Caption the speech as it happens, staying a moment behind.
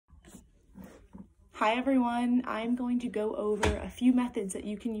Hi everyone, I'm going to go over a few methods that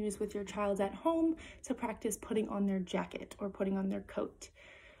you can use with your child at home to practice putting on their jacket or putting on their coat.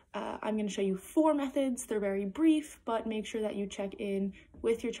 I'm going to show you 4 methods. They're very brief, but make sure that you check in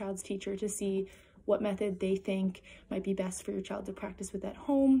with your child's teacher to see what method they think might be best for your child to practice with at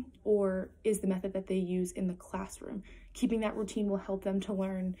home, or is the method that they use in the classroom. Keeping that routine will help them to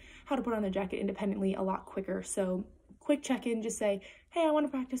learn how to put on their jacket independently a lot quicker. So quick check-in, just say, hey, I want to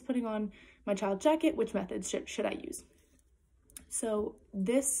practice putting on my child's jacket. Which methods should I use? So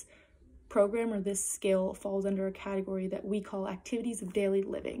this program or this skill falls under a category that we call activities of daily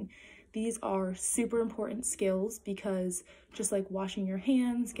living. These are super important skills because just like washing your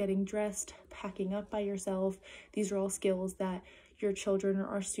hands, getting dressed, packing up by yourself, these are all skills that your children or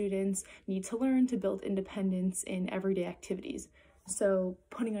our students need to learn to build independence in everyday activities. So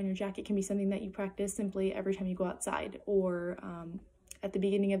putting on your jacket can be something that you practice simply every time you go outside or at the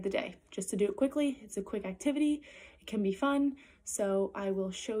beginning of the day, just to do it quickly. It's a quick activity. It can be fun. So I will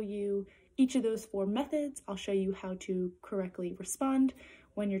show you each of those 4 methods. I'll show you how to correctly respond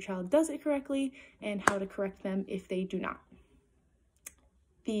when your child does it correctly and how to correct them if they do not.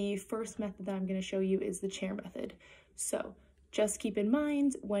 The first method that I'm going to show you is the chair method. So just keep in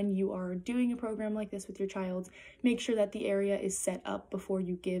mind when you are doing a program like this with your child, make sure that the area is set up before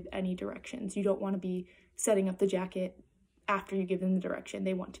you give any directions. You don't want to be setting up the jacket after you give them the direction.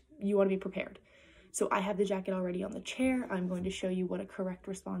 You want to be prepared. So I have the jacket already on the chair. I'm going to show you what a correct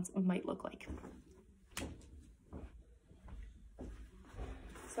response might look like.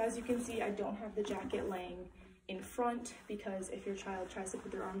 So as you can see, I don't have the jacket laying in front because if your child tries to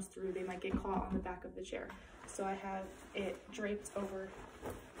put their arms through, they might get caught on the back of the chair. So I have it draped over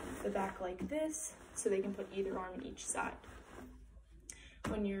the back like this so they can put either arm on each side.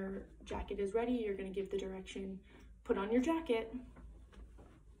 When your jacket is ready, you're going to give the direction, put on your jacket.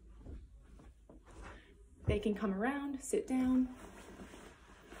 They can come around, sit down,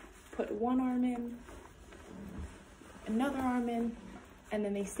 put one arm in, another arm in, and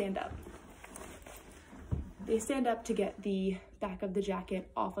then they stand up. They stand up to get the back of the jacket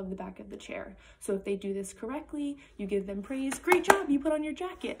off of the back of the chair. So if they do this correctly, you give them praise. Great job, you put on your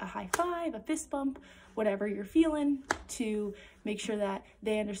jacket. A high five, a fist bump, whatever you're feeling to make sure that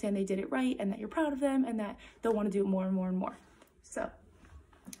they understand they did it right and that you're proud of them and that they'll want to do it more and more and more. So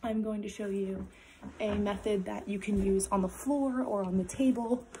I'm going to show you a method that you can use on the floor or on the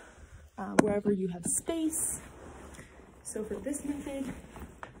table, wherever you have space. So for this method,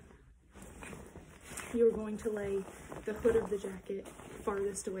 you're going to lay the hood of the jacket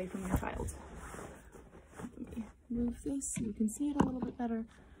farthest away from your child. Let me move this so you can see it a little bit better.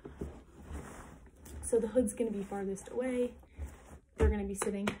 So the hood's going to be farthest away. They're going to be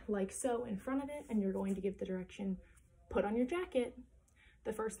sitting like so in front of it, and you're going to give the direction, put on your jacket.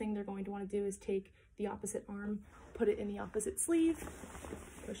 The first thing they're going to want to do is take the opposite arm, put it in the opposite sleeve,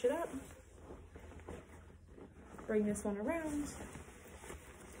 push it up, bring this one around.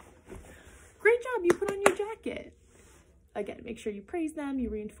 Great job, you put on your jacket. Again, make sure you praise them, you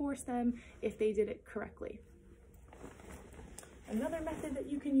reinforce them if they did it correctly. Another method that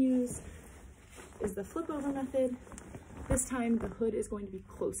you can use is the flip over method. This time the hood is going to be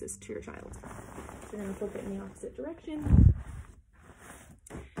closest to your child. So you're going to flip it in the opposite direction.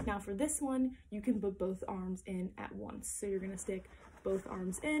 Now for this one, you can put both arms in at once. So you're going to stick both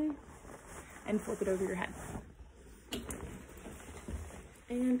arms in and flip it over your head.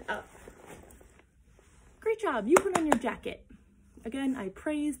 And up. Great job, you put on your jacket. Again, I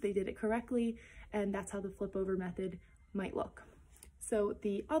praise, they did it correctly, and that's how the flip over method might look. So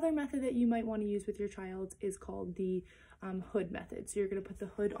the other method that you might want to use with your child is called the hood method. So you're going to put the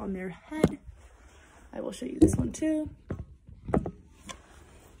hood on their head. I will show you this one too.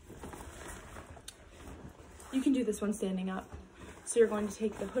 You can do this one standing up. So you're going to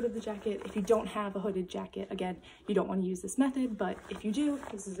take the hood of the jacket. If you don't have a hooded jacket, again, you don't want to use this method, but if you do,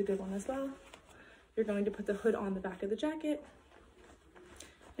 this is a good one as well. You're going to put the hood on the back of the jacket,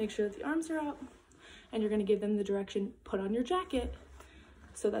 make sure that the arms are out, and you're going to give them the direction, put on your jacket,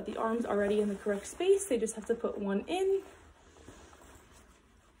 so that the arms are already in the correct space. They just have to put one in.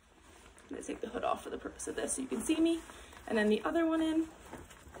 I'm going to take the hood off for the purpose of this so you can see me, and then the other one in.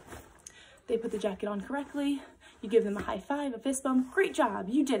 They put the jacket on correctly. You give them a high five, a fist bump. Great job,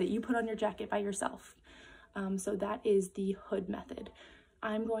 you did it. You put on your jacket by yourself. So that is the hood method.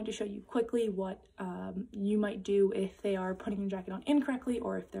 I'm going to show you quickly what you might do if they are putting your jacket on incorrectly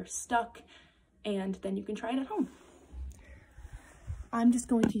or if they're stuck, and then you can try it at home. I'm just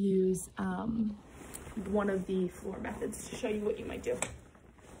going to use one of the floor methods to show you what you might do.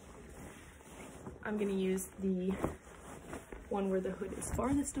 I'm going to use the one where the hood is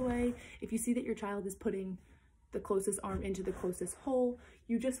farthest away. If you see that your child is putting the closest arm into the closest hole,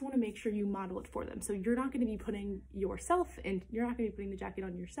 you just want to make sure you model it for them. So you're not going to be putting yourself in, you're not going to be putting the jacket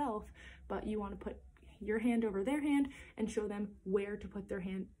on yourself, but you want to put your hand over their hand and show them where to put their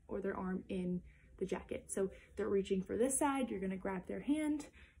hand or their arm in the jacket. So they're reaching for this side, you're going to grab their hand,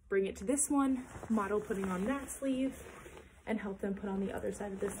 bring it to this one, model putting on that sleeve, and help them put on the other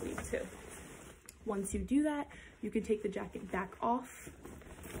side of the sleeve too. Once you do that, you can take the jacket back off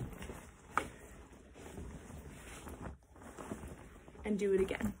and do it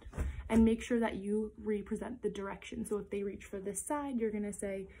again. And make sure that you represent the direction. So if they reach for this side, you're gonna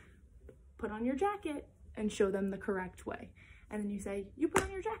say, put on your jacket, and show them the correct way. And then you say, you put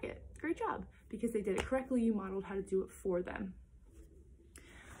on your jacket, great job. Because they did it correctly, you modeled how to do it for them.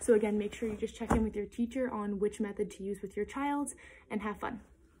 So again, make sure you just check in with your teacher on which method to use with your child, and have fun.